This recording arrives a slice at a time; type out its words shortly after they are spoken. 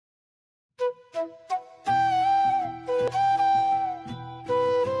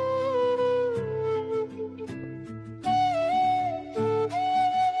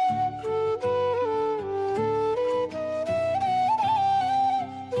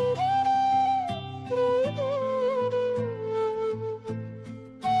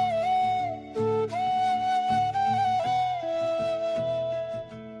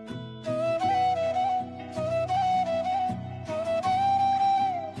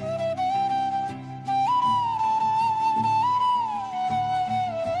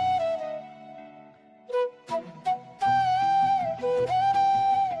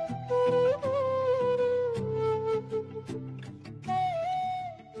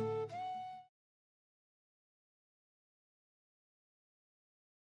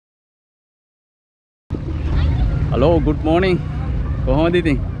Hello, good morning. කොහොමද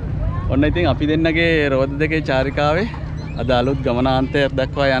ඉතින්? ඔන්න ඉතින් අපි දෙන්නගේ රෝද දෙකේ චාරිකාවේ අද අලුත් ගමනාන්තයක්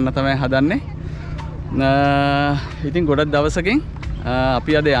දක්වා යන්න තමයි හදන්නේ. ඉතින් ගොඩක් දවසකින්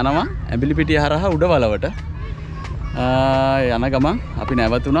අපි අද යනවා ඇඹිලිපිටිය හරහා උඩවලවට. යන ගමන් අපි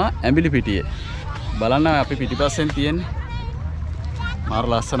නැවතුණා ඇඹිලිපිටියේ. බලන්න අපි පිටිපස්සෙන් තියෙන්නේ. මාර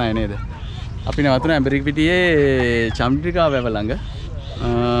ලස්සනයි නේද? අපි නැවතුණා ඇඹිලිපිටියේ චන්ද්‍රිකා වැව ළඟ.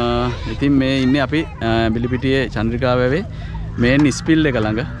 ඉතින් මේ ඉන්නේ අපි ඇඹිලිපිටියේ චන්ද්‍රිකා වැවේ මේන් ස්පිල් එක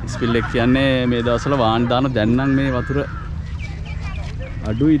ළඟ. ස්පිල් එක කියන්නේ මේ දවස්වල වාහන දාන දැන් නම් මේ වතුර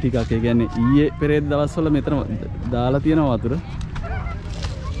අඩුයි ටිකක්. ඒ කියන්නේ ඊයේ පෙරේද දවස්වල මෙතන දාලා තියෙන වතුර.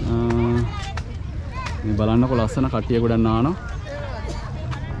 මේ බලන්නකො ලස්සන කට්ටිය ගොඩක් නානවා.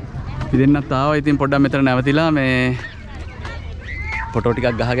 අපි දෙන්නත් ආවා. ඉතින් පොඩ්ඩක් මෙතන නැවතිලා මේ ෆොටෝ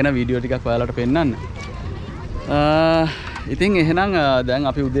ටිකක් ගහගෙන වීඩියෝ ටිකක් ඔයාලට පෙන්නන්න. ඉතින් එහෙනම් දැන්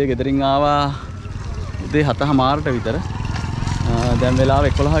අපි උදේ ගෙදරින් ආවා උදේ 7:00ට විතර. දැන් වෙලාව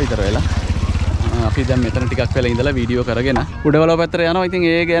 11 විතර වෙලා. අපි දැන් මෙතන ටිකක් වෙලා ඉඳලා වීඩියෝ කරගෙන උඩවලව පැත්තට යනවා. ඉතින්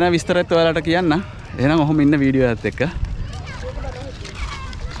ඒ ගැන විස්තරත් ඔයාලට කියන්න. එහෙනම් ඔහොම ඉන්න වීඩියෝ එකත් එක්ක.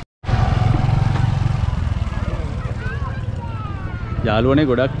 යාළුවනේ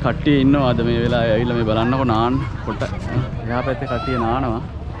ගොඩක් කට්ටිය ඉන්නවා අද මේ වෙලාවේ ඇවිල්ලා මේ බලන්නකො නාන්න කොට. එහා පැත්තේ කට්ටිය නානවා.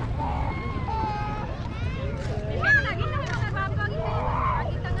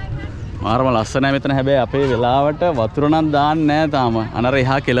 මාරම ලස්සනයි මෙතන. හැබැයි අපේ වෙලාවට වතුර නම් දාන්නේ නැහැ තාම. අනර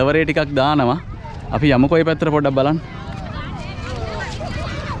එහා කෙළවරේ ටිකක් දානවා. අපි යමුකෝ මේ පැත්තට පොඩ්ඩක් බලන්න.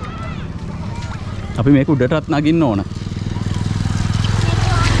 අපි මේක උඩටත් නගින්න ඕන.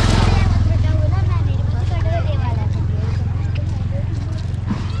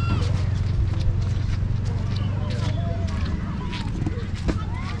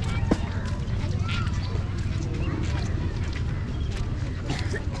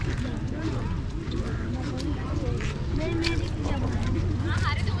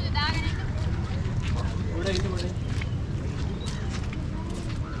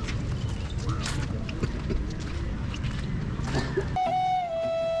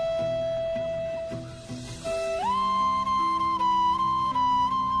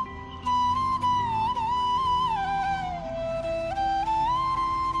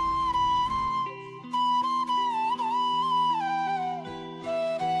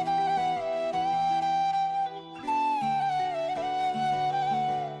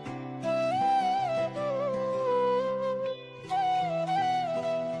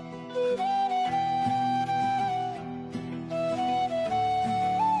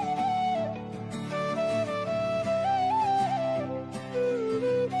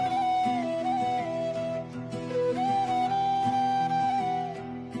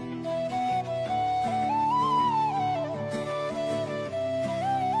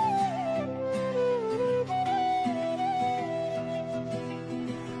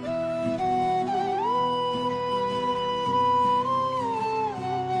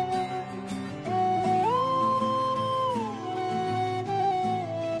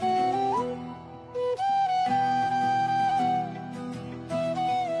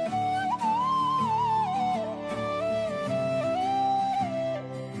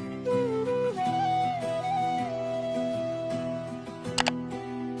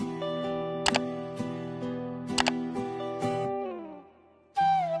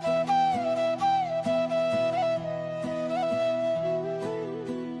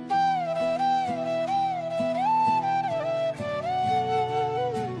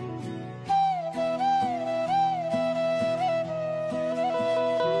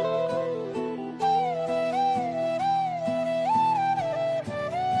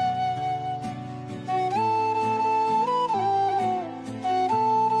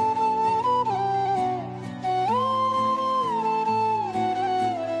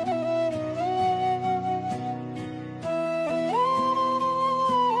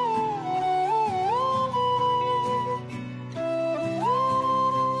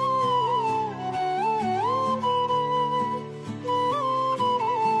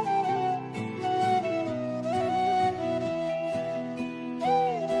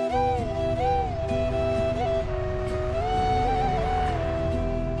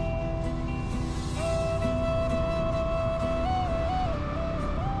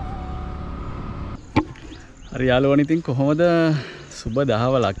 හරි යාළුවනේ ඉතින් කොහොමද සුබ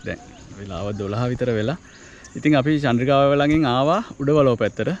දහවලක් දැන් වෙලාව 12 විතර වෙලා. ඉතින් අපි චන්ද්‍රිකාව ළඟින් ආවා උඩවලව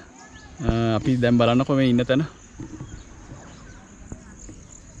පැත්තට. අපි දැන් බලන්නකො මේ ඉන්න තැන.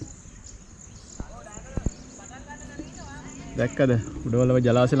 දැක්කද උඩවලව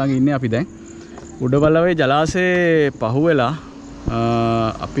ජලාශය ළඟ ඉන්නේ අපි දැන්. උඩවලවේ ජලාශයේ පහුවෙලා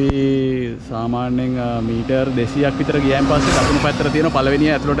අපි සාමාන්‍යයෙන් මීටර් 200ක් විතර ගියන් පස්සේ දකුණු පැත්තට තියෙන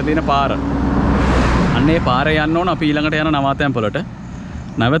පළවෙනිය ඇතුළට තියෙන පාර. අන්න ඒ පාරේ යන්න ඕන අපි ඊළඟට යන නවාතැන් පොළට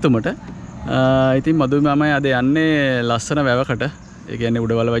නැවතුමට. ඉතින් මදුයි මම අද යන්නේ ලස්සන වැවකට. ඒ කියන්නේ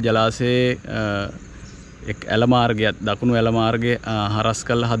උඩවලව ජලාශයේ එක් ඇල මාර්ගයක් දකුණු ඇල මාර්ගයේ හරස්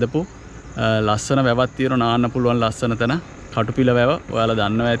කරලා හදපු ලස්සන වැවක් තියෙන නාන්න පුළුවන් ලස්සන තැන කටුපිල වැව. ඔයාලා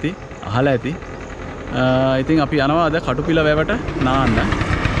දන්නවා ඇති අහලා ඇති. ඉතින් අපි යනවා අද කටුපිල වැවට නාන්න.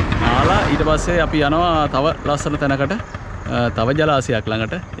 නාලා ඊට පස්සේ අපි යනවා තව ලස්සන තැනකට තව ජලාශයක්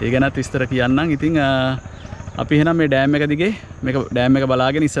ළඟට. ඒ ගැනත් විස්තර කියන්නම්. ඉතින් අපි එහෙනම් මේ ඩෑම් එක දිගේ මේක ඩෑම් එක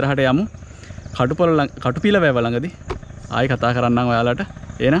බලාගෙන ඉස්සරහට යමු. කටුපිල වැව ළඟදී ආයි කතා කරන්නම් ඔයාලට.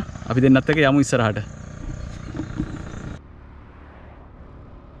 එහෙනම් අපි දෙන්නත් එක්ක යමු ඉස්සරහට.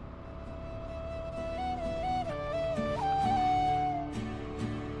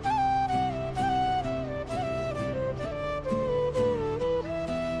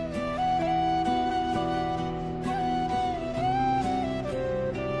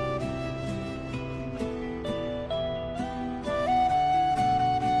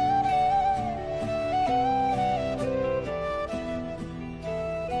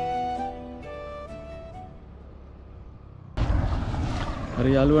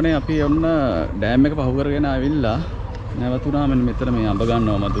 හරි යාළුවනේ අපි ඔන්න ඩෑම් එක පහු කරගෙන ආවිල්ලා නැවතුණා මෙන්න මෙතන මේ අඹ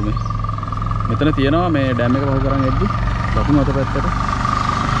ගන්නවා මදුමේ. මෙතන තියෙනවා මේ ඩෑම් එක පහු කරන් එද්දි දකුණු අත පැත්තට.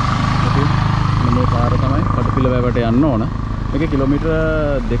 අපි මේ පාර තමයි කටුපිල වැවට යන්න ඕන. මේක කිලෝමීටර්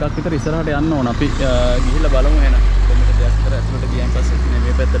 2ක් විතර ඉස්සරහට යන්න ඕන. අපි ගිහිල්ලා බලමු එහෙනම්. කිලෝමීටර් 2ක් විතර ඇතුළට ගියන් පස්සේ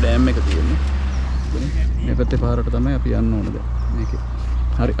මේ පැත්ත ඩෑම් එක තියෙන්නේ. මේ පැත්තේ පාරට තමයි අපි යන්න ඕන දැන්. මේකේ.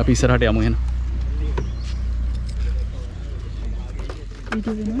 හරි අපි ඉස්සරහට යමු එහෙනම්.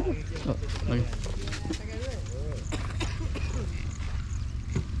 Video වෙනවා. ඔව්. okay.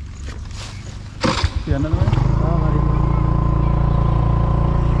 කියන්නනවා. හරි.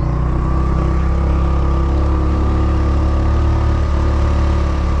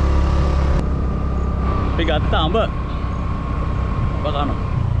 අපි ගත්ත අඹ බලන්න.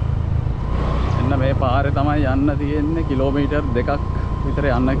 එන්න මේ පාරේ තමයි යන්න තියෙන්නේ කිලෝමීටර් 2ක් විතර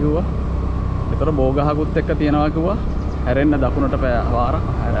යන්න කිව්වා. ඒතර බෝගහකුත් එක්ක තියනවා කිව්වා. හැරෙන්න දකුණට පාර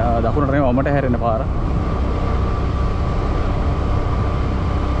දකුණට නෙවෙයි වමට හැරෙන්න පාර.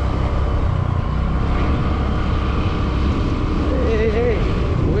 ඒ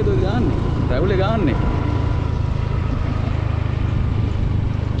මොකේද ගාන්නේ? රැවුලේ ගාන්නේ.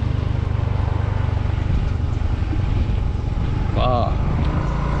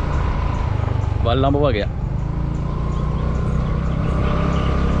 වල්ලඹ වගේ.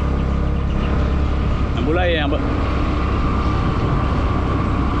 අඹුලයි අඹ.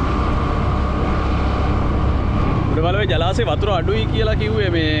 උඩවලවේ ජලාශේ වතුර අඩුයි කියලා කිව්වේ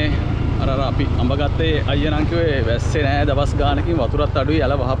මේ අර අපි අඹ ගත්තේ අයියා නම් කිව්වේ වැස්සේ නෑ දවස් ගානකින් වතුරත් අඩුයි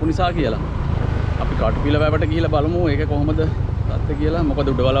ඇල වහපු නිසා කියලා. අපි කටුපිල වැවට ගිහිල්ලා බලමු ඒක කොහොමද තත්ත්වය කියලා.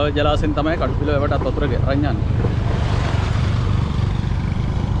 මොකද උඩවලවේ ජලාශෙන් තමයි කටුපිල වැවටත් වතුර අරන් යන්නේ.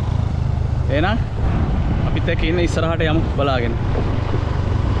 එහෙනම් අපිත් එක්ක ඉන්න ඉස්සරහට යමු බලාගෙන.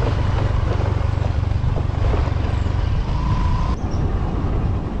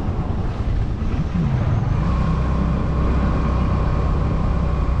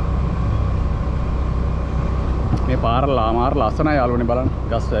 මේ පාර මාර ලස්සනයි යාළුවනේ බලන්න.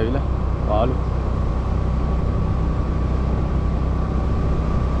 ගස් ඇවිල්ලා පාළු.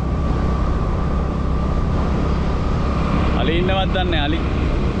 අලි ඉන්නවත් දන්නේ අලි.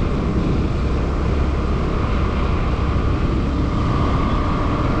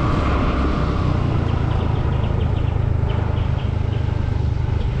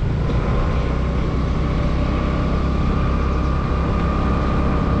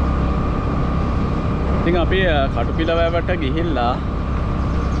 ඉතින් අපි කටුපිල වැවට ගිහිල්ලා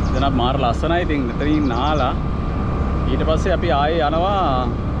දැන් මාර ලස්සනයි. ඉතින් මෙතනින් නාලා ඊට පස්සේ අපි ආයේ යනවා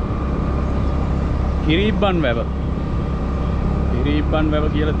කිරිබ්බන් වැව. කිරිබ්බන් වැව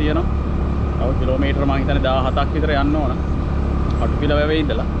කියලා තියෙනවා. තව කිලෝමීටර මම හිතන්නේ 17ක් විතර යන්න ඕන කටුපිල වැවේ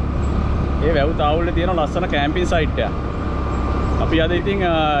ඉඳලා. ඒ වැව තාවුල්ලේ තියෙන ලස්සන කැම්පින් සයිට් එකක්. අපි අද ඉතින්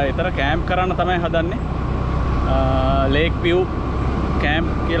ඊතර කැම්ප් කරන්න තමයි හදන්නේ. ලේක් විව් කැම්ප්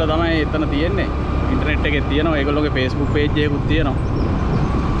කියලා තමයි එතන තියෙන්නේ. ඉන්ටර්නෙට් එකේ තියෙනවා. ඒගොල්ලෝගේ Facebook page එකකුත් තියෙනවා.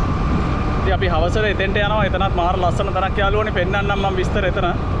 ඉතින් අපි හවසට එතෙන්ට යනවා. එතනත් මාර ලස්සන තැනක් යාළුවනේ. පෙන්නන්නම් මම විස්තර එතන.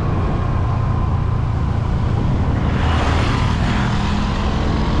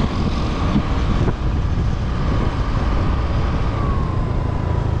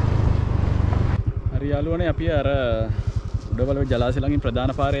 හරි යාළුවනේ අපි අර උඩවලවේ ජලාශය ළඟින්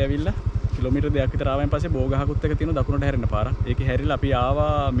ප්‍රධාන පාරේ ඇවිල්ලා කිලෝමීටර් 2ක් විතර ආවෙන් පස්සේ බෝගහකුත් එක තියෙන දකුණට හැරෙන පාර. ඒකේ හැරිලා අපි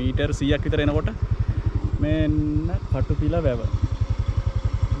ආවා මීටර් 100ක් විතර එනකොට මෙන්න කටුපිල වැව.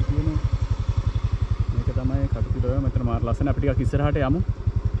 තියෙන මේක තමයි කටුපිල මෙතන මාර ලස්සන. අපි ටිකක් ඉස්සරහට යමු.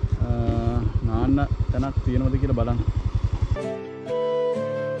 නාන්න තැනක් තියෙනවද කියලා බලන්න.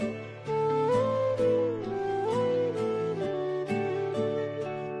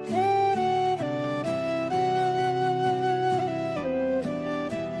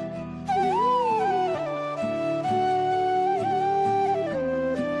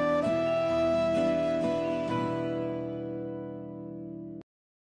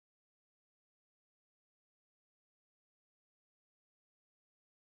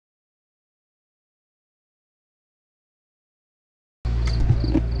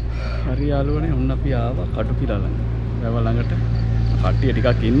 හරි යාළුවනේ ඔන්න අපි ආවා කටුපිල ළඟ. වැව ළඟට කට්ටිය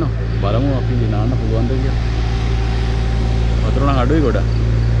ටිකක් ඉන්නවා. බලමු අපි නාන්න පුළුවන්ද කියලා. වතුර නම් අඩුයි ගොඩක්.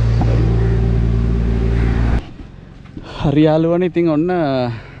 හරි යාළුවනේ ඉතින් ඔන්න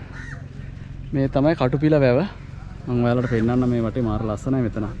මේ තමයි කටුපිල වැව. මම ඔයාලට පෙන්නන්න මේ වටේ මාර ලස්සනයි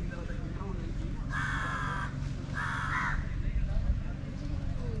මෙතන.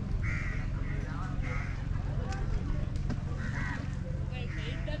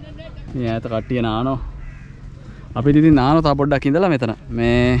 මේ ඈත කට්ටිය නානෝ. අපිත් ඉතින් නානෝ තා පොඩ්ඩක් ඉඳලා මෙතන.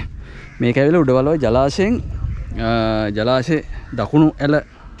 මේක ඇවිල්ලා උඩවලුවේ ජලාශයේ දකුණු ඇල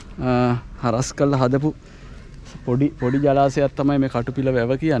හරස් කරලා හදපු පොඩි ජලාශයක් තමයි මේ කටුපිල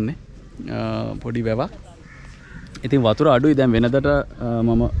වැව කියන්නේ. පොඩි වැවක්. ඉතින් වතුර අඩුයි දැන් වෙනදට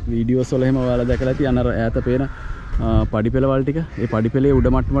මම වීඩියෝස් වල එහෙම ඔයාලා දැකලා ඇති අර ඈත පේන පඩිපෙළවල් ටික. ඒ පඩිපෙළේ උඩ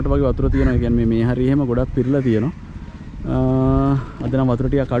මට්ටමට වගේ වතුර තියෙනවා. ඒ කියන්නේ මේ හරිය එහෙම ගොඩක් පිරලා තියෙනවා. අද නම් වතුර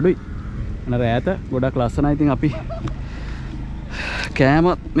ටිකක් අඩුයි. අර ඈත ගොඩක් ලස්සනයි. ඉතින් අපි කෑම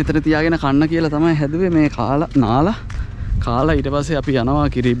මෙතන තියාගෙන කන්න කියලා තමයි හැදුවේ. මේ කාලා ඊට පස්සේ අපි යනවා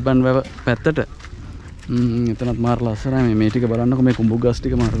කිරිබ්බන් වැව පැත්තට. එතනත් මාර ලස්සනයි. මේ ටික බලන්නකො මේ කුඹු ගස්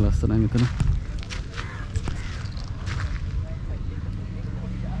ටික මාර ලස්සනයි මෙතන.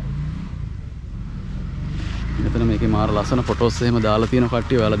 මෙතන මේකේ මාර ලස්සන ෆොටෝස් එහෙම දාලා තියෙන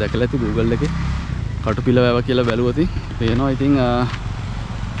කට්ටිය ඔයාලා දැකලා ඇති Google එකේ. කටුපිල වැව කියලා බැලුවොත් පේනවා. ඉතින්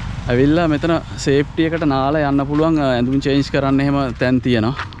ඇවිල්ලා මෙතන සේෆ්ටි එකට නාලා යන්න පුළුවන්. ඇඳුම් චේන්ජ් කරන්න එහෙම තැන්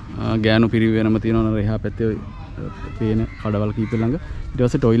තියෙනවා. ගෑනු පිරිවෙනම තියෙනවා. එහා පැත්තේ පේන කඩවල් කීප ළඟ. ඊට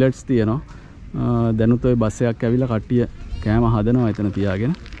පස්සේ টয়ලට්ස් තියෙනවා. දැනුත් ওই බස් එකක් ඇවිල්ලා කට්ටිය කෑම හදනවා එතන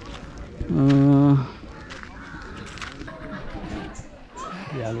තියාගෙන.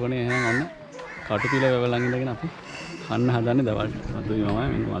 යාළුවනේ එහෙනම් ඔන්න කටුපිල වැව ළඟ ඉඳගෙන අපි කන්න හදන්නේ දවල්ට. මදුයි මමයි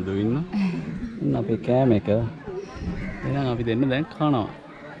මම මදුයි ඉන්නවා. ඔන්න අපේ කෑම එක. එහෙනම් අපි දෙන්න දැන් කනවා.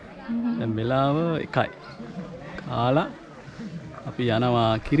 දැන් වෙලාව 1යි. කාලා අපි යනවා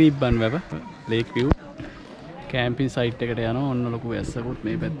කිරිබ්බන් වැව ලේක් විව් කැම්පින් සයිට් එකට යනවා. ඔන්න ලොකු වැස්සකුත්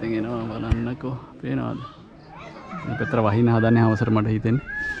මේ පැත්තෙන් එනවා බලන්නකෝ. පේනවද? මේ පැත්තට වහින්න හදන්නේ අවසර මට හිතෙන්නේ.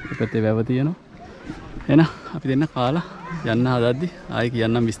 මේ පැත්තේ වැව තියෙනවා. එහෙනම් අපි දෙන්න කාලා යන්න හදද්දි ආයි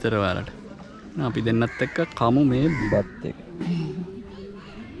කියන්නම් විස්තර ඔයාලට. අපි දෙන්නත් එක්ක කමු මේ බත් එක.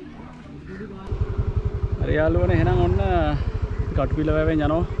 හරි යාළුවනේ එහෙනම් ඔන්න කටුපිල වැවෙන්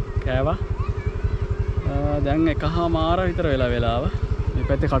යනවා කෑවා. දැන් 1:00 විතර වෙලාව. මේ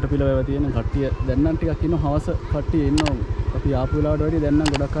පැත්තේ කටුපිල වැව තියෙන කට්ටිය දැන් නම් ටිකක් ඉන්නවා. හවස කට්ටිය ඉන්නවා. අපි ආපු වෙලාවට වැඩිය දැන් නම්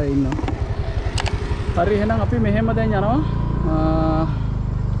ගොඩක් අය ඉන්නවා. හරි එහෙනම් අපි මෙහෙම දැන් යනවා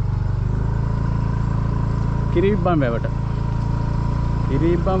කිරිබ්බන් වැවට.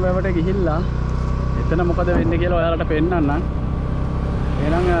 කිරිබ්බන් වැවට ගිහිල්ලා එතන මොකද වෙන්නේ කියලා ඔයාලට පෙන්නන්නම්.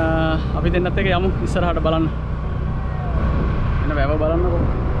 එහෙනම් අපි දෙන්නත් එක්ක යමු ඉස්සරහට බලන්න. එන වැව බලන්නකෝ.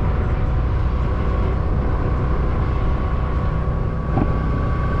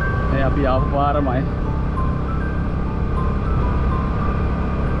 මේ අපි ආපු පාරමයි.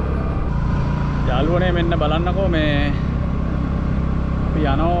 යාළුවනේ මෙන්න බලන්නකෝ මේ අපි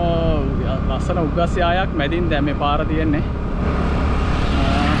යනවා ලස්සන උගස් යායක් මැදින් දැන් මේ පාර තියෙන්නේ.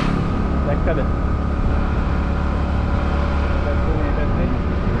 දැක්කද?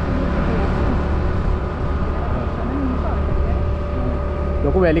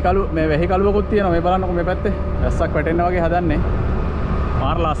 ලොකු වැලි කළු මේ වැහි කළුවකුත් තියෙනවා. මේ බලන්නකො මේ පැත්තේ වැස්සක් වැටෙන්න වගේ හදන්නේ.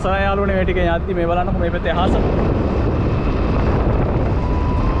 මාර ලස්සනයි යාළුවනේ මේ ටික යද්දි මේ බලන්නකො මේ පැත්තේ අහස.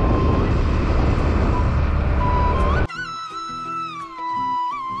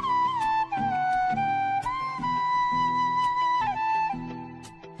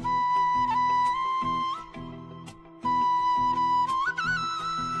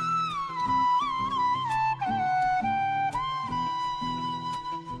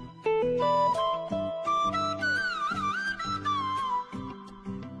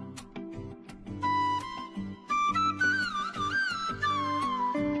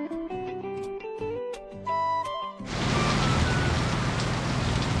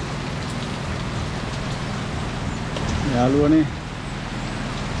 යාළුවනේ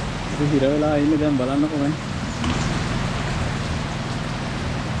අපි හිර වෙලා ඉන්නේ දැන් බලන්නකෝ මම.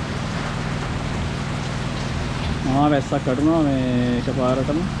 මහා වැස්සක් වැටුණා මේ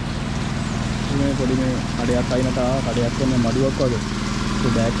එකපාරටම. මේ පොඩි මේ කඩයක් අයිනට ආවා. කඩයක් කියන්නේ මඩුවක් වගේ.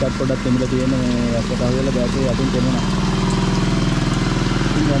 ඒ බෑග් එකක් පොඩ්ඩක් දෙමිලා තියෙන මේ වැස්සට අහුවෙලා බෑග් එක යටින් දෙමුණා.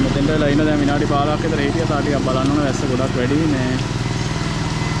 ඉතින් මෙතෙන්ට වෙලා ඉන්න දැන් විනාඩි 15ක් විතර හිටියා. තා ටිකක් බලන්න ඕන වැස්ස ගොඩක් වැඩි මේ.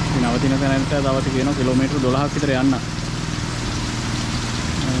 ඉතින් නවතින තැනට තවත් කියනවා කිලෝමීටර් 12ක් විතර යන්න.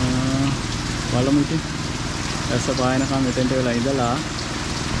 බලමු ඉතින්. වැස්ස පායනකම් මෙතෙන්ට වෙලා ඉඳලා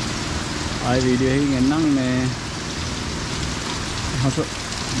ආයෙ වීඩියෝ එකකින් එන්නම් මේ හස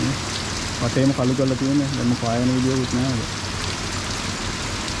වටේම කළු කරලා තියෙන්නේ. දැන් පායන වීඩියෝකුත් නෑ ඔය.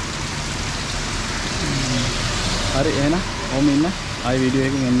 හරි එහෙනම් ඔහොම ඉන්න. ආයෙ වීඩියෝ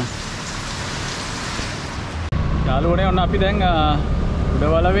එකකින් එන්න. යාළුවනේ ඔන්න අපි දැන්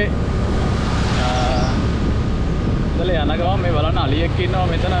උඩවලවේ ඉතල යන ගමන් මේ බලන්න අලියෙක් ඉන්නවා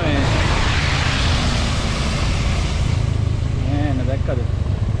මෙතන මේ. නෑ දැක්කද?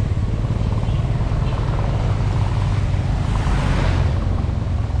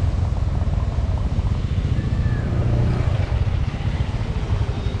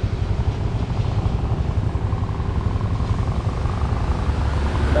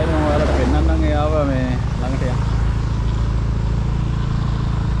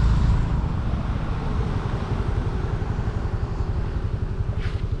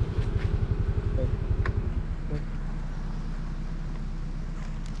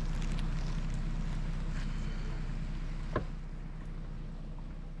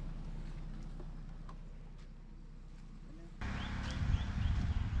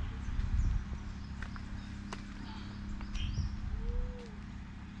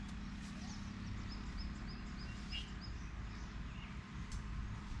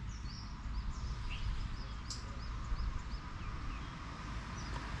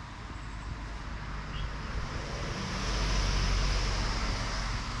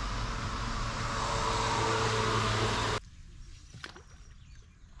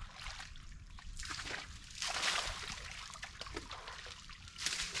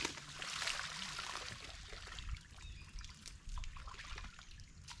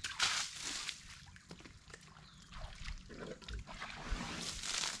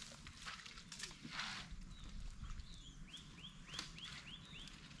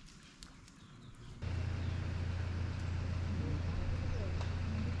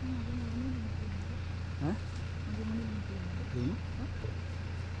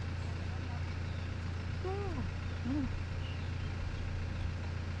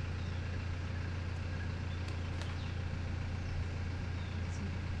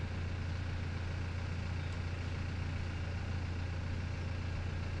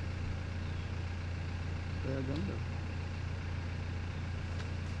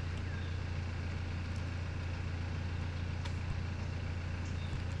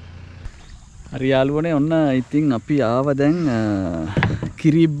 හරි යාළුවනේ ඔන්න ඉතින් අපි ආව දැන්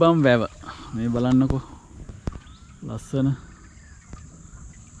කිරිබ්බම් වැව. මේ බලන්නකෝ ලස්සන.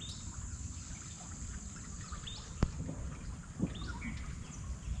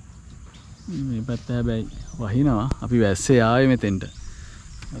 මේ පැත්ත හැබැයි වහිනවා. අපි වැස්සේ ආවේ මෙතෙන්ට.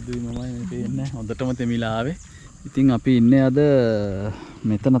 අදුයි මමයි මේ පේන්නේ හොඳටම තෙමිලා ආවේ. ඉතින් අපි ඉන්නේ අද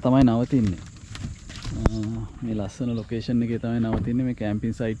මෙතන තමයි නවතින්නේ. මේ ලස්සන ලොකේෂන් එකේ තමයි නවතින්නේ මේ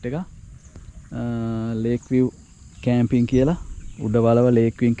කැම්පින් සයිට් එක. ලේක් විව් කැම්පින් කියලා උඩවලව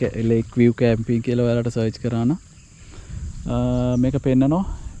ලේක් විව් කැම්පින් කියලා ඔයාලට සර්ච් කරා නම් මේක පෙන්නනවා.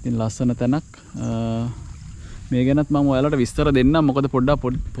 ඉතින් ලස්සන තැනක්. මේ ගැනත් මම ඔයාලට විස්තර දෙන්නම්. මොකද පොඩ්ඩක්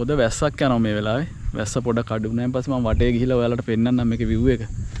පොද වැස්සක් යනවා මේ වෙලාවේ. වැස්ස පොඩක් අඩු වුණාන් පස්සේ මම වටේ ගිහිල්ලා ඔයාලට පෙන්නන්නම් මේකේ view එක.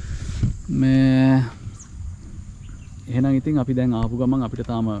 මේ එහෙනම් ඉතින් අපි දැන් ආපු ගමන් අපිට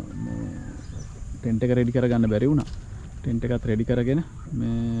තාම ටෙන්ට් එක රෙඩි කරගන්න බැරි වුණා. ටෙන්ට් එකත් රෙඩි කරගෙන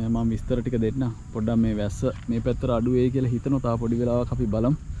මේ මම විස්තර ටික දෙන්න. පොඩ්ඩක් මේ වැස්ස මේ පැත්තට අඩු වෙයි කියලා හිතනවා. තා පොඩි වෙලාවක් අපි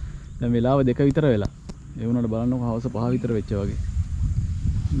බලමු. දැන් වෙලාව 2 විතර වෙලා. ඒ වුණාට බලන්නකො හවස 5 විතර වෙච්ච වගේ.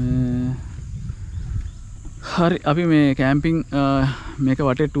 මේ හරි අපි මේ කැම්පින් මේක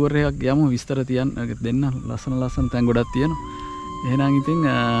වටේ ටුවර් එකක් යමු. විස්තර දෙන්න ලස්සන තැන් ගොඩක් තියෙනවා. එහෙනම් ඉතින්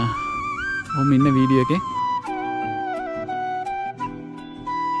ඔහොම ඉන්න වීඩියෝ එකේ.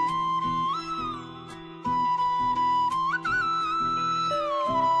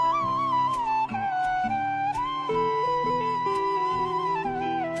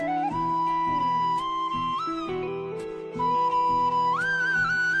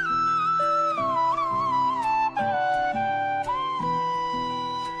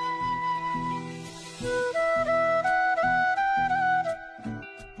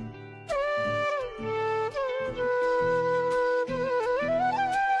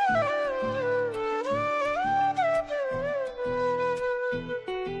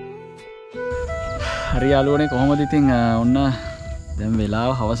 හරි යාළුවනේ කොහොමද ඉතින් ඔන්න දැන්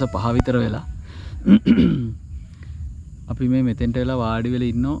වෙලාව හවස 5 විතර වෙලා අපි මේ මෙතෙන්ට වෙලා වාඩි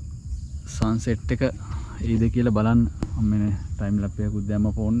වෙලා ඉන්නෝ සන්සෙට් එක එයිද කියලා බලන්න. අම්මනේ ටයිම් ලැප් එකකුත් දැම්ම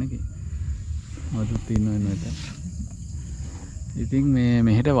ෆෝන් එකේ. මදුත් ඉන්නව එන්නට. ඉතින් මේ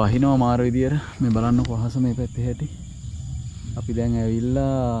මෙහෙට වහිනවා මාර විදියට මේ බලන්න කොහස මේ පැත්තේ හැටි. අපි දැන්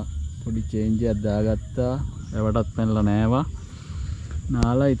ඇවිල්ලා පොඩි චේන්ජ් එකක් දාගත්තා. රවටත් පැනලා නෑවා.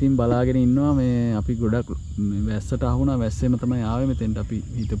 නාලා ඉතින් බලාගෙන ඉන්නවා මේ අපි ගොඩක් වැස්සට අහුණා. වැස්සෙම තමයි ආවේ මෙතෙන්ට. අපි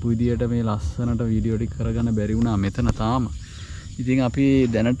හිතපු විදියට මේ ලස්සනට වීඩියෝ ටික කරගන්න බැරි වුණා මෙතන තාම. ඉතින් අපි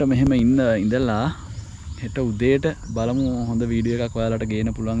දැනට මෙහෙම ඉඳලා හෙට උදේට බලමු හොඳ වීඩියෝ එකක් ඔයාලට ගේන්න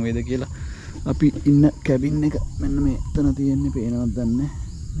පුළුවන් වේද කියලා. අපි ඉන්න කැබින් එක මෙන්න මෙතන තියෙන්නේ පේනවද දන්නේ.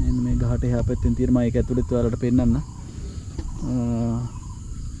 මෙන්න මේ ගහට එහා පැත්තෙන් තියෙන මම ඒක ඇතුළෙත් ඔයාලට පෙන්නන්න.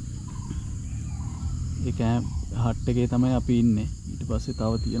 ඒ කැම්ප් හට් එකේ තමයි අපි ඉන්නේ. ඊට පස්සේ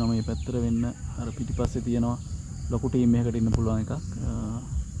තව තියෙනවා මේ පැත්තට වෙන්න අර පිටිපස්සේ තියෙනවා ලොකු ටීම් එකකට ඉන්න පුළුවන් එකක්.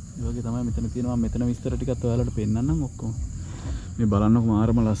 ඒ වගේ තමයි මෙතන තියෙනවා. මෙතන විස්තර ටිකත් ඔයාලට පෙන්නන්නම් ඔක්කොම. මේ බලන්නකො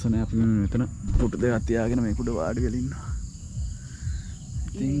මාරම ලස්සනයි. අපි මෙතන පුටු දෙකක් තියාගෙන මේක උඩ වාඩි වෙලා ඉන්නවා.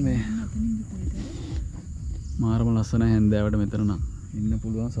 ඉතින් මේ මාරම ලස්සනයි හැන්දෑවට මෙතන නම් ඉන්න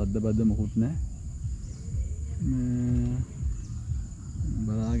පුළුවන්. සද්ද බද්ද මොකුත් නැහැ. මේ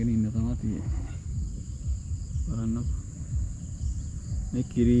බලාගෙන ඉන්න තමයි තියෙන්නේ. බලන්නකො මේ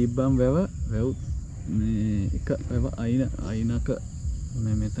කිරිබ්බම් වැව මේ එක වැව අයිනක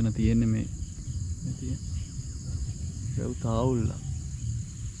මේ මෙතන තියෙන්නේ මේ තියෙන වැව තාවුල්ලා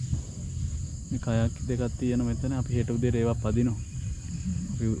මේ කයක් දෙකක් තියෙන මෙතන. අපි හෙට උදේට ඒවා පදිනවා.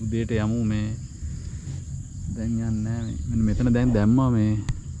 අපි උදේට යමු. මේ දැන් යන්නේ නැහැ. මෙන්න මෙතන දැන් දැම්මා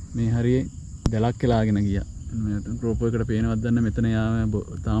මේ හරියේ දැලක් වෙලාගෙන ගියා. මෙතන ග්‍රෝප් එකකට පේනවද දන්නේ. මෙතන යාම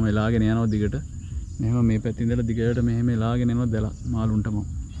තාම වෙලාගෙන යනවා දිගට. මෙහෙම මේ පැත්තේ ඉඳලා දිගට මෙහෙම එලාගෙන යනවා දැලක් මාළුන්ටම.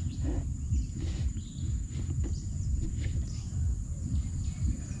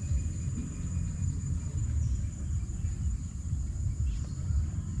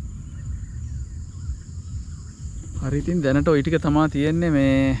 හරි ඉතින් දැනට ওই ටික තමයි තියෙන්නේ.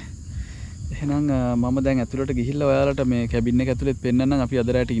 මේ එහෙනම් මම දැන් ඇතුළට ගිහිල්ලා ඔයාලට මේ කැබින් එක ඇතුළෙත් පෙන්නන්නම් අපි අද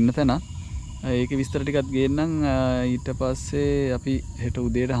රැට ඉන්න තැන. ඒකේ විස්තර ටිකක් ගේන්නම්. ඊට පස්සේ අපි හෙට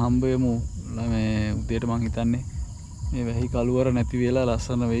උදේට හම්බ වෙමු. මේ උදේට මං හිතන්නේ මේ වැහි කළුවර නැති වෙලා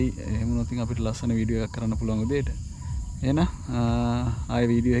ලස්සන වෙයි. එහෙම වුණොත් අපිට ලස්සන වීඩියෝ එකක් කරන්න පුළුවන් උදේට. එහෙනම් ආයෙ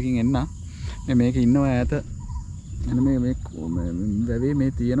වීඩියෝ එකකින් එන්න. මේක ඉන්නවා ඈත. එන්න මේ වැවේ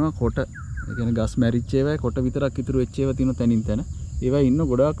මේ තියෙනවා කොට. ඒ කියන්නේ ගස් මැරිච්ච ඒවා කොට විතරක් ඉතුරු වෙච්ච ඒවා තියෙන තැනින් තැන. ඒවා ඉන්න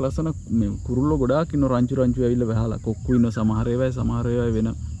ගොඩාක් ලස්සන මේ කුරුල්ලෝ ගොඩාක් ඉන්න රංචු ඇවිල්ලා වහලා කොක්කු ඉන්න සමහර ඒවා වෙන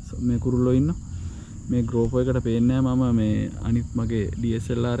මේ කුරුල්ලෝ ඉන්න. මේ ග්‍රෝප් එකකට පේන්නේ නැහැ මම මේ අනිත් මගේ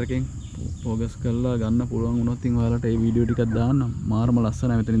DSLR එකෙන් ෆෝකස් කරලා ගන්න පුළුවන් වුණොත් ඉතින් ඔයාලට මේ වීඩියෝ ටිකක් දාන්න. මාරම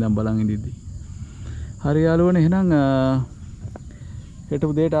ලස්සනයි මෙතන ඉඳන් බලන් ඉඳිද්දි. හරි යාළුවනේ එහෙනම් හෙට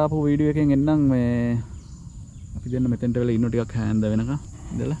උදේට ආපු වීඩියෝ එකෙන් එන්නම්. මේ අපි දෙන්න මෙතෙන්ට වෙලා ඉන්න ටිකක් හැන්ද වෙනකන්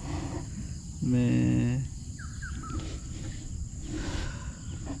ඉඳලා මේ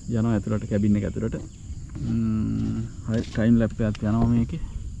යනවා ඇතුළට කැබින් එක ඇතුළට. හරි ටයිම් ලැප් එකක් යනවා මේකේ.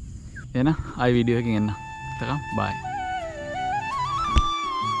 එහෙනම් ආයි වීඩියෝ එකකින් එන්න. එතකම් බයි.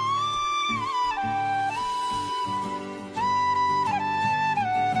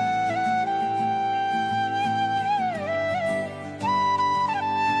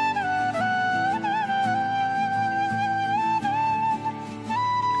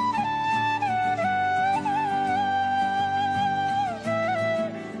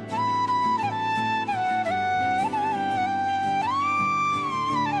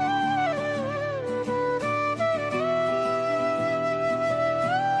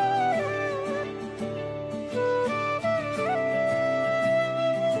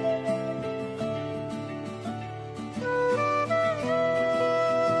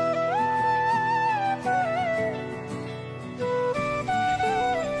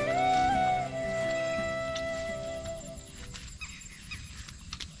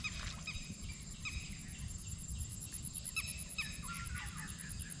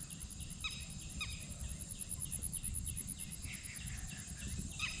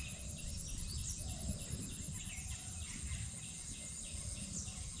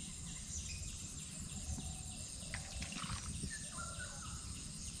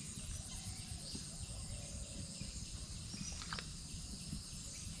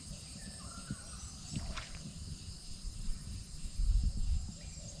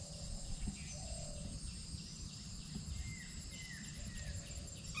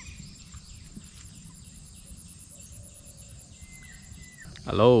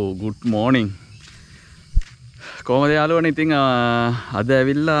 Hello, good morning. කොහමද යාළුවනේ? ඉතින් අද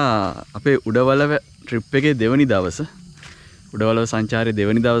ඇවිල්ලා අපේ උඩවලව ට්‍රිප් එකේ දෙවනි දවස. උඩවලව සංචාරයේ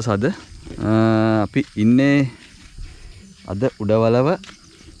දෙවනි දවස අද. අපි ඉන්නේ අද උඩවලව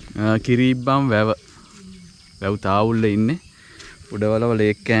කිරිබ්බම් වැව් තාවුල්ලේ ඉන්නේ. උඩවලව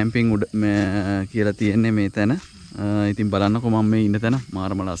ලේක් කැම්පින් කියලා තියෙන්නේ මේ තැන. ඉතින් බලන්නකො මම මේ ඉන්න තැන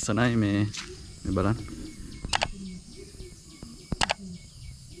මාරම ලස්සනයි මේ බලන්න.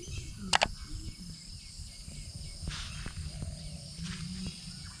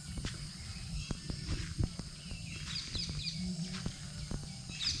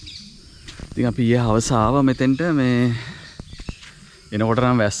 ඉතින් අපි ඊයේ හවස ආවා මෙතෙන්ට මේ එනකොට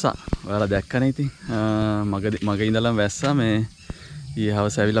නම් වැස්සා. ඔයාලා දැක්කනේ ඉතින්. මග ඉඳලා වැස්සා මේ ඊයේ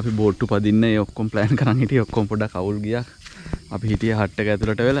හවස ඇවිල්ලා අපි බෝට්ටු පදින්න ඒ ඔක්කොම ප්ලෑන් කරන් හිටියේ. ඔක්කොම පොඩක් අවුල් ගියා. අපි හිටියේ හට් එක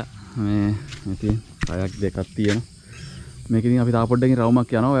ඇතුළට වෙලා මේ ඉතින් කයක් දෙකක් තියෙනවා. මේක ඉතින් අපි තා පොඩ්ඩකින්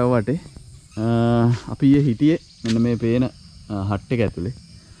රවුමක් යනවා වැව වටේ. අපි ඊයේ හිටියේ මෙන්න මේ පේන හට් එක ඇතුලේ.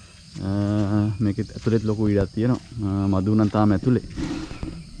 මේක ඇතුලේත් ලොකු ඉඩක් තියෙනවා. මදු නම් තාම ඇතුලේ.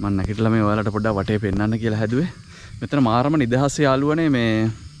 මම නැගිටලා මේ ඔයාලට පොඩ්ඩක් වටේ පෙන්නන්න කියලා හැදුවේ. මෙතන මාරම නිදහස් යාළුවනේ මේ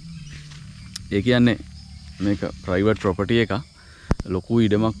ඒ කියන්නේ මේක ප්‍රයිවට් ප්‍රොපර්ටි එක. ලොකු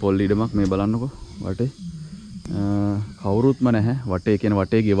ඉඩමක් පොල් ඉඩමක් මේ බලන්නකෝ වටේ. කවුරුත්ම නැහැ. වටේ කියන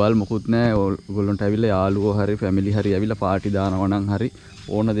වටේ ගෙවල් මොකුත් නැහැ. ඔයගොල්ලන්ට ඇවිල්ලා යාළුවෝ හරි ෆැමිලි හරි ඇවිල්ලා පාටි දානවා නම් හරි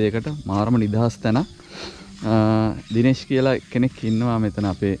ඕන දෙයකට මාරම නිදහස් තැන. දිනේෂ් කියලා කෙනෙක් ඉන්නවා මෙතන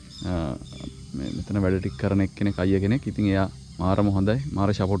අපේ මෙතන වැඩ ටික කරන එක්කෙනෙක් අයියා කෙනෙක්. ඉතින් එයා මාරම හොඳයි. මාර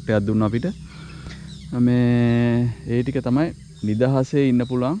සපෝට් එකක් දුන්නා අපිට. මේ ඒ ටික තමයි නිදහසේ ඉන්න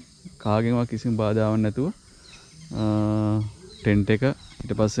පුළුවන්. කාගෙන්වත් කිසිම බාධාවක් නැතුව. ටෙන්ට් එක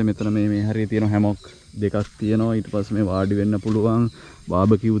ඊට පස්සේ මෙතන මේ හරිය තියෙන හැමොක් දෙකක් තියෙනවා. ඊට පස්සේ මේ වාඩි වෙන්න පුළුවන්.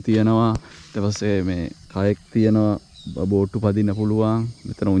 බාබකියු තියෙනවා. ඊට පස්සේ මේ කයෙක් තියෙනවා. බෝට්ටු පදින්න පුළුවන්.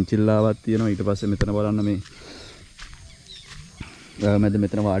 මෙතන උන්චිල්ලාවක් තියෙනවා. ඊට පස්සේ මෙතන බලන්න මේ මැද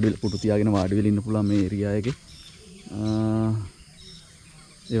මෙතන වාඩි වෙලා පුටු තියාගෙන වාඩි වෙලා ඉන්න පුළුවන් මේ ඒරියා එකේ.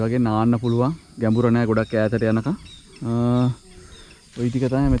 ඒ වගේ නාන්න පුළුවන්. ගැඹුර නැහැ ගොඩක් ඈතට යනකම්. ওই ටික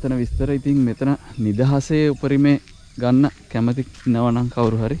තමයි මෙතන විස්තර. ඉතින් මෙතන නිදහසේ උපරිමේ ගන්න කැමති නවනම්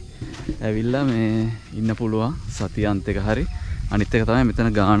කවුරු හරි ඇවිල්ලා මේ ඉන්න පුළුවන් සතියන්ත එක හරි. අනිත් එක තමයි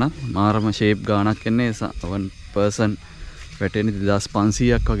මෙතන ගාණක් මාරම ෂේප් ගාණක් එන්නේ 1 person වැටෙන්නේ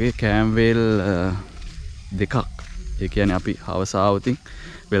 2500ක් වගේ කෑම්වේල් දෙකක්. ඒ කියන්නේ අපි හවස ආවොතින්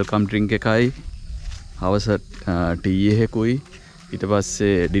වෙල්කම් ඩ්‍රින්ක් එකයි හවස ටී එකකුයි ඊට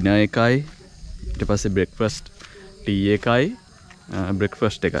පස්සේ ඩිනර් එකයි ඊට පස්සේ බ්‍රෙක්ෆාස්ට් ටී එකයි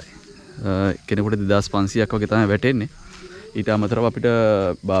බ්‍රෙක්ෆාස්ට් එකයි කෙනෙකුට 2500ක් වගේ තමයි වැටෙන්නේ. ඊට අමතරව අපිට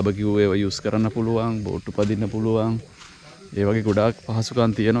බාබකියු ඒවා යූස් කරන්න පුළුවන්, බෝට්ටු පදින්න පුළුවන්. ඒ වගේ ගොඩාක්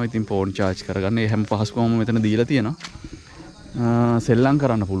පහසුකම් තියෙනවා. ඉතින් ෆෝන් charge කරගන්න මේ හැම පහසුකමම මෙතන දීලා තියෙනවා. සෙල්ලම්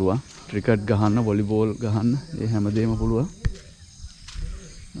කරන්න පුළුවන්. ක්‍රිකට් ගහන්න, වොලිබෝල් ගහන්න, ඒ හැමදේම පුළුවන්.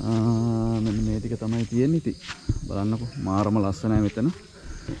 මෙන්න මේ ටික තමයි තියෙන්නේ. ඉතින් බලන්නකෝ මාරම ලස්සනයි මෙතන.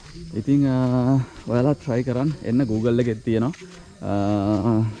 ඉතින් ඔයාලා try කරන්න. එන්න Google එකේ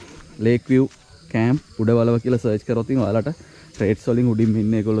තියෙනවා Lake View Camp උඩවලව කියලා search කරොත් ඉතින් ඔයාලට rates වලින් උඩින්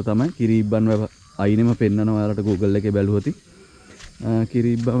ඉන්නේ ඒගොල්ලෝ තමයි. කිරිබ්බන් වැව අයිනෙම පෙන්නනවා ඔයාලට Google එකේ බැලුවොත්.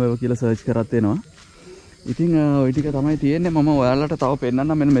 කිරිබ්බන් වැව කියලා search කරත් එනවා. ඉතින් ওই ටික තමයි තියෙන්නේ. මම ඔයාලට තව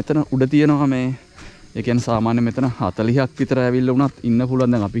පෙන්නන්නම්. මෙන්න මෙතන උඩ තියෙනවා මේ ඒ කියන්නේ සාමාන්‍ය මෙතන 40ක් විතර ඇවිල්ලා වුණත් ඉන්න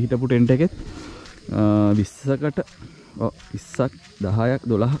පුළුවන්. දැන් අපි හිටපු ටෙන්ට් එකෙත් 20කට 20ක් 10ක්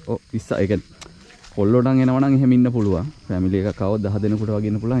 12 20 ඒ කියන්නේ කොල්ලොඩන් එනවා නම් එහෙම ඉන්න පුළුවන්. ෆැමිලි එකක් ආවොත් 10 දෙනෙකුට වගේ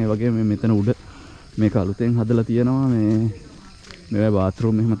ඉන්න පුළුවන්. ඒ වගේම මෙතන උඩ මේක අලුතෙන් හදලා තියෙනවා මේ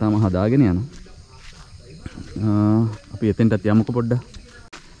බාත්රූම් එහෙම තමයි හදාගෙන යනවා. අපි එතෙන්ටත් යමුකෝ පොඩ්ඩක්.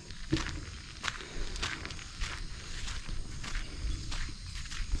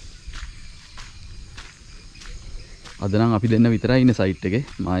 අද නම් අපි දෙන්න විතරයි ඉන්නේ සයිට් එකේ.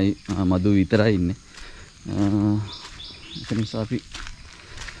 මයි මදු විතරයි ඉන්නේ. ඒක නිසා අපි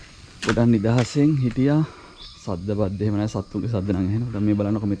ගොඩක් නිදහසෙන් හිටියා. සද්ද බද්ද එහෙම නැහැ. සත්තුන්ගේ සද්ද නම් ඇහෙනවා. දැන් මේ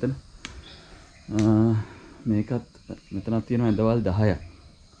බලන්නකො මෙතන. මේකත් මෙතනක් තියෙනවා ඇඳවල් 10ක්.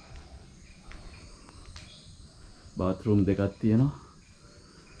 බාත්රූම් දෙකක් තියෙනවා.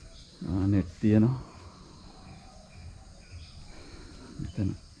 net තියෙනවා. මෙතන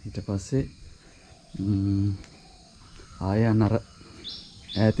ඊට පස්සේ ආය අර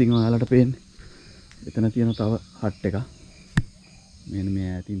ඈතින් ඔයාලට පේන්නේ. එතන තියෙන තව හට් එකක්. මෙන්න මේ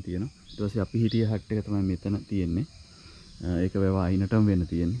ඈතින් තියෙනවා. ඊට පස්සේ අපි හිටිය හට් එක තමයි මෙතන තියෙන්නේ. ඒක වේව අයිනටම වෙන්න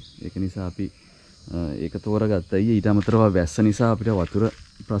තියෙන්නේ. ඒක නිසා අපි ඒක තෝරගත්තා. ඊට අමතරව වැස්ස නිසා අපිට වතුර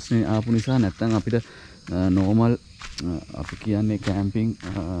ප්‍රශ්නේ ආපු නිසා නැත්තම් අපිට normal අපි කියන්නේ කැම්පින්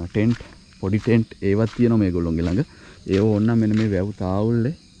ටෙන්ට් පොඩි ටෙන්ට් ඒවත් තියෙනවා මේගොල්ලොන්ගේ ළඟ. ඒව ඕනනම් මෙන්න මේ වැව්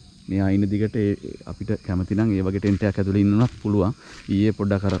තාවුල්ලේ මේ අයින දිගට අපිට කැමති නම් ඒ වගේ ටෙන්ට් එකක් ඇතුලේ ඉන්නවත් පුළුවන්. ඊයේ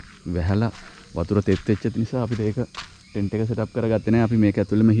පොඩ්ඩක් අර වැහලා වතුර තෙත් වෙච්ච නිසා අපිට ඒක ටෙන්ට් එක සෙටප් කරගත්තේ නැහැ. අපි මේක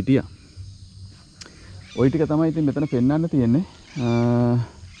ඇතුළෙම හිටියා. ওই ටික තමයි ඉතින් මෙතන පෙන්වන්න තියෙන්නේ.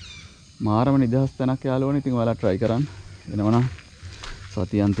 මාරම නිදහස් තැනක් යාළුවනේ. ඉතින් ඔයාලා try කරන්න. එනවනම්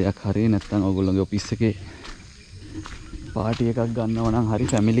සතියන්තයක් හරි නැත්නම් ඔයගොල්ලෝගේ ඔෆිස් එකේ පාටි එකක් ගන්නව නම් හරි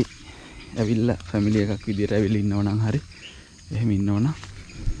ෆැමිලි ඇවිල්ලා ෆැමිලි එකක් විදියට ඇවිල්ලා ඉන්නව නම් හරි එහෙම ඉන්නව නම්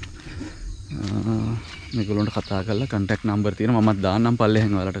මේගොල්ලන්ට කතා කරලා contact number තියෙනවා. මමත් දාන්නම්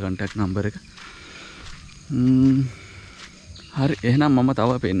පල්ලෙහෙන් ඔයාලට contact number එක. හරි එහෙනම් මම තව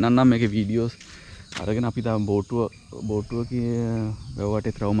පෙන්නන්නම් මේකේ වීඩියෝස් අරගෙන අපි තාම බෝටුව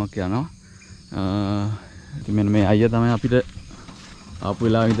වැව්වටේ ත්‍රවුමක් යනවා. ඉතින් මෙන්න මේ අයියා තමයි අපිට ආපු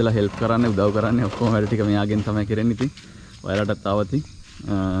වෙලාවෙ ඉඳලා හෙල්ප් කරන්නේ උදව් කරන්නේ ඔක්කොම වැඩ ටික මෙයාගෙන් තමයි කරන්නේ. ඉතින් ඔයාලටත් ආවති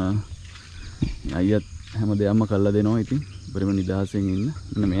අයියත් හැම දෙයක්ම කරලා දෙනවා. ඉතින් බරිම නිදහසෙන් ඉන්න.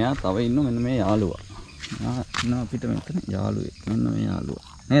 මෙන්න මෙයා තව ඉන්නවා. මෙන්න මේ යාළුවා. මෙයා ඉන්නවා අපිට මෙතන යාළුවෙක්. මෙන්න මේ යාළුවා.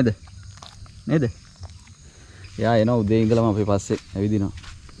 නේද? එයා එනවා උදේ ඉඳලම අපේ පස්සේ ඇවිදිනවා.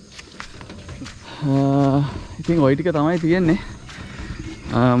 ඉතින් ওই ටික තමයි තියෙන්නේ.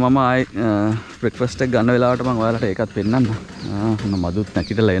 මම ආයි බ්‍රෙක්ෆාස්ට් එක ගන්න වෙලාවට මම ඔයාලට ඒකත් පෙන්නන්න. මදුත්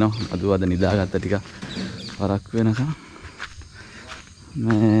නැකිටලා එනවා. මදු අද නිදාගත්ත ටික වරක් වෙනකම්.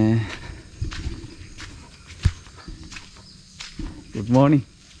 මේ good morning.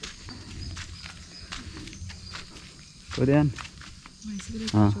 කොහෙද යන්නේ?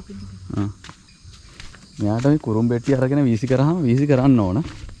 මෙයාට මේ කුරුම් බෙට්ටි අරගෙන වීසි කරන්න ඕන.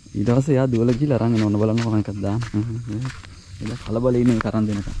 ඊට පස්සේ එයා දුවලා ගිහලා අරන් එන්න ඕන බලන්න මම එකක් දාන්න. එලා කලබලේ ඉන්නේ කරන්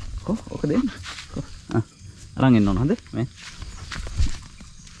දෙනකම්. ඔක දෙන්න. අරන් එන්න ඕන හොඳ මේ.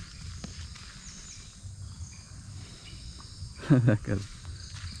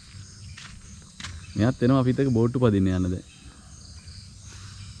 මෙයාත් එනවා අපිත් එක්ක බෝට්ටු පදින්න යන්න දැන්.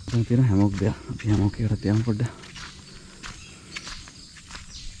 දැන් තියෙන හැමෝක් දෙයක්. අපි හැමෝක් එකට තියමු පොඩ්ඩක්.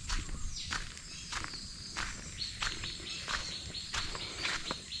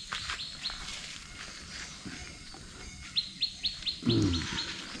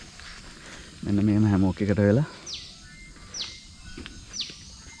 මෙන්න මේම හැමෝක් එකට වෙලා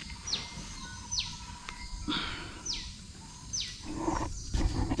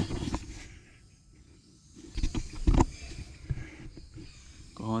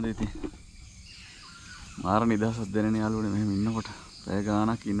කොහොමද ඉතින් මාර නිදහසක් දෙන්නේ යාළුවනේ. මෙහෙම ඉන්නකොට පැය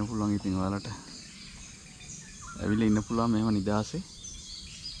ගාණක් ඉන්න පුළුවන්. ඉතින් ඔයාලට ඇවිල්ලා ඉන්න පුළුවන් මෙහෙම නිදහසේ.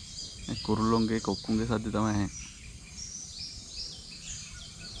 කුරුල්ලොන්ගේ කොක්කුන්ගේ සද්ද තමයි ඇහෙන්නේ.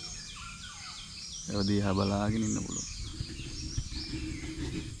 ඒව දිහා බලාගෙන ඉන්න පුළුවන්.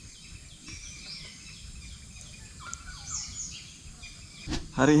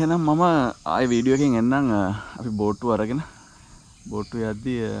 හරි එහෙනම් මම ආයේ වීඩියෝ එකකින් එන්නම්. අපි බෝට්ටුව අරගෙන බෝට්ටුව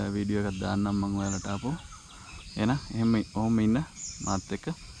යද්දී වීඩියෝ එකක් දාන්නම් මම ඔයාලට ආපහු. එහෙනම් එහෙම ඔහොම ඉන්න මාත් එක්ක.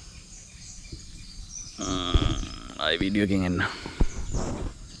 ආයේ වීඩියෝ එකකින් එන්න.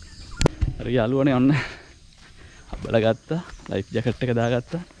 හරි යාළුවනේ ඔන්න අබලා ගත්තා. ලයිෆ් ජැකට් එක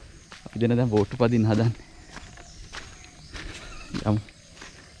දාගත්තා. අපි දෙන දැන් බෝට්ටු පදින්න හදන්නේ. යමු.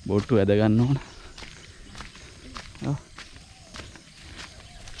 බෝට්ටු ඇද ගන්න ඕන.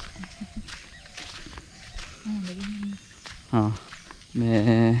 මේ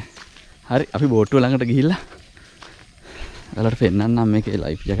හරි අපි බෝට්ටුව ළඟට ගිහිල්ලා ඔයාලට පෙන්නන්නම් මේකේ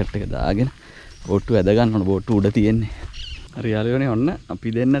ලයිෆ් ජැකට් එක දාගෙන බෝට්ටුව ඇද ගන්න ඕන. බෝට්ටුව උඩ තියෙන්නේ. හරි යාළුවනේ ඔන්න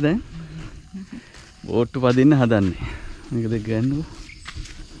අපි දෙන්න දැන් බෝට්ටු පදින්න හදන්නේ. මේක දෙක ගන්නකො.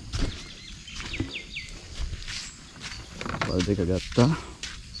 බල් දෙක ගත්තා.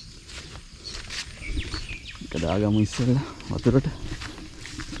 එක දාගමු ඉස්සෙල්ලා වතුරට.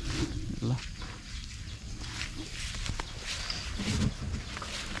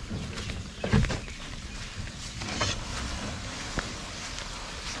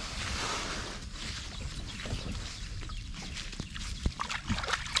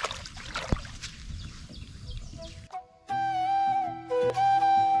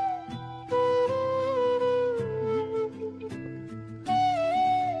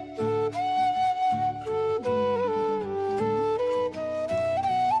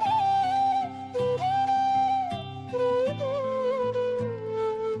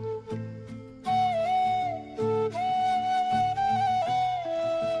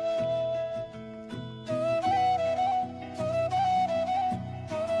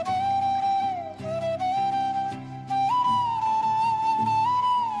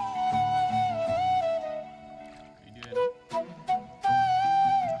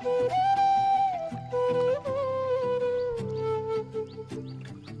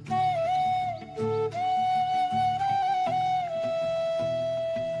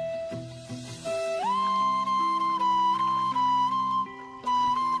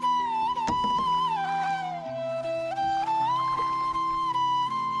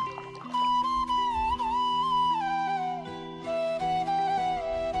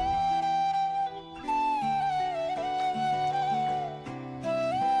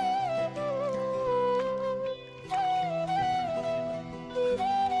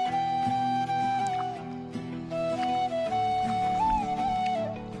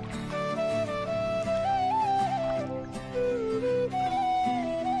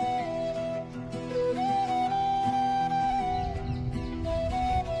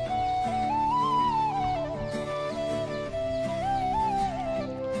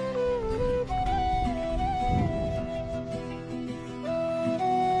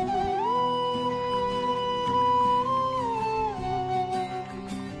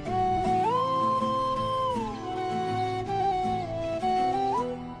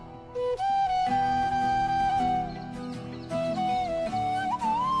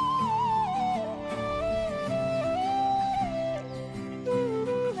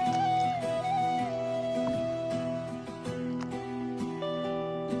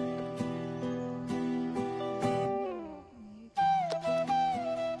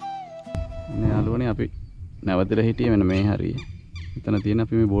 යාළුවනේ අපි නැවතලා හිටියේ මෙන්න මේ හරිය. මෙතන තියෙන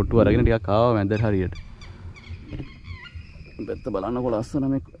අපි මේ බෝට්ටුව අරගෙන ටිකක් ආවා මැදට හරියට. පැත්ත බලන්නකො ලස්සන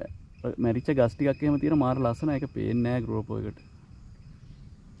මේ මැරිච්ච ගස් ටිකක් එහෙම තියෙන මාර ලස්සන. ඒක පේන්නේ නැහැ ග්‍රෝපෝ එකට.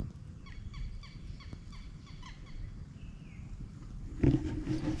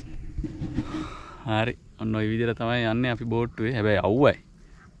 හරි ඔන්න ඔය විදිහට තමයි යන්නේ අපි බෝට්ටුවේ. හැබැයි අවුවයි.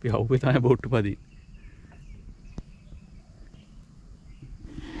 අපි අවුවේ තමයි බෝට්ටු පදින්නේ.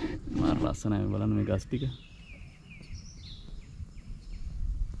 මාර ලස්සනයි බලන්න මේ ගස් ටික.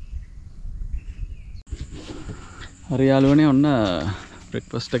 හරි යාළුවනේ ඔන්න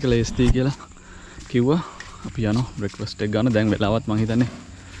බ්‍රෙක්ෆාස්ට් එක ලේස්ති කියලා කිව්වා. අපි යනවා බ්‍රෙක්ෆාස්ට් එක ගන්න. දැන් වෙලාවත් මං හිතන්නේ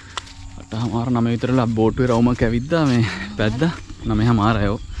 8:00 9 විතරලා බෝට්ටුවේ රවුමක් ඇවිද්දා මේ පැද්දා 9:00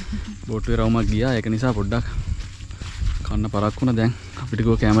 යෝ. බෝට්ටුවේ රවුමක් ගියා. ඒක නිසා පොඩ්ඩක් කන්න පරක් වුණා. දැන් අපිට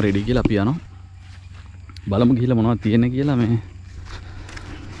ගෝ කැමරා රෙඩි කියලා අපි යනවා. බලමු ගිහිල්ලා මොනවද තියෙන්නේ කියලා. මේ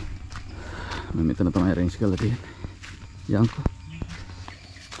මෙතන තමයි arrange කරලා තියෙන්නේ. යන්කෝ.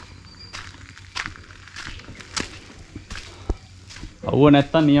 අවුව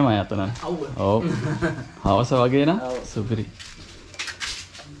නැත්තම් නියමයි අතන. ඔව්. හවස වගේ නා සුපිරි.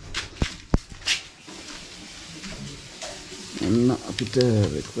 එන්න අපිට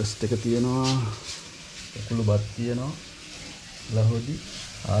රික්වෙස්ට් එක තියෙනවා. කුළු බත් තියෙනවා. ලහොදි,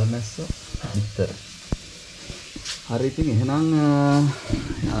 ආල්මැස්ස, බිත්තර. හරි ඉතින් එහෙනම්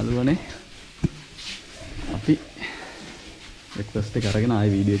යාළුවනේ අපි රික්වෙස්ට් එක අරගෙන ආයෙ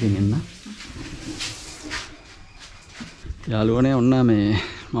වීඩියෝ එකකින් එන්න. යාළුවනේ ඔන්න මේ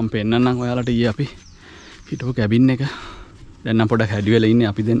මම පෙන්නන්නම් ඔයාලට ඊයේ අපි හිටපු කැබින් එක. දැන් නම් පොඩක් හැඩි වෙලා ඉන්නේ.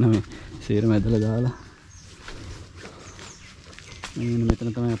 අපි දෙන්න මේ සේරම ඇදලා දාලා.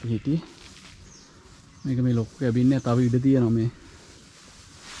 මෙතන තමයි අපි හිටියේ. මේක මේ ලොකු කැබින් එක. තව ඉඩ තියෙනවා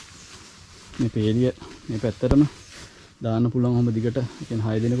මේ පේලිය මේ පැත්තටම දාන්න පුළුවන්. ඔහොම දිගට. ඒ කියන්නේ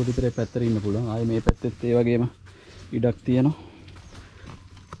 6 දිනකට විතර මේ පැත්තට ඉන්න පුළුවන්. ආයේ මේ පැත්තෙත් ඒ වගේම ඉඩක් තියෙනවා.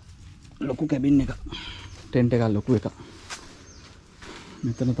 ලොකු කැබින් එක. ටෙන්ට් එකක් ලොකු එකක්.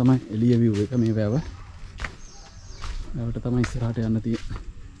 මෙතන තමයි එළිය view එක. මේ වැව. වැවට තමයි ඉස්සරහට යන්න තියෙන්නේ.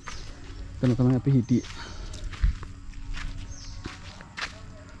 එතන තමයි අපි හිටියේ.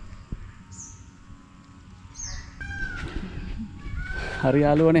 හරි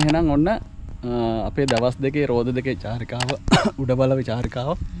යාළුවනේ එහෙනම් ඔන්න අපේ දවස් දෙකේ රෝද දෙකේ චාරිකාව උඩබලවේ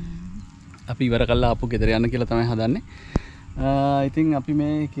චාරිකාව අපි ඉවර කරලා ආපු ගෙදර යන්න කියලා තමයි හදන්නේ. ඉතින් අපි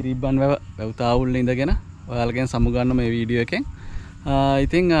මේ කිරිබ්බන් වැව තාවුල්ලේ ඉඳගෙන ඔයාලගෙන් සමුගන්න මේ වීඩියෝ එකෙන්.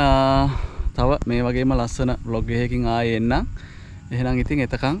 ඉතින් තව මේ වගේම ලස්සන vlog එකකින් ආයේ එන්නම්. එහෙනම් ඉතින්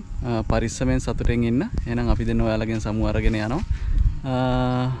එතකන් පරිස්සමෙන් සතුටෙන් ඉන්න. එහෙනම් අපි දෙන්න ඔයාලගෙන් සමු අරගෙන යනවා.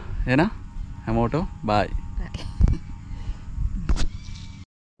 එහෙනම් හැමෝටම bye.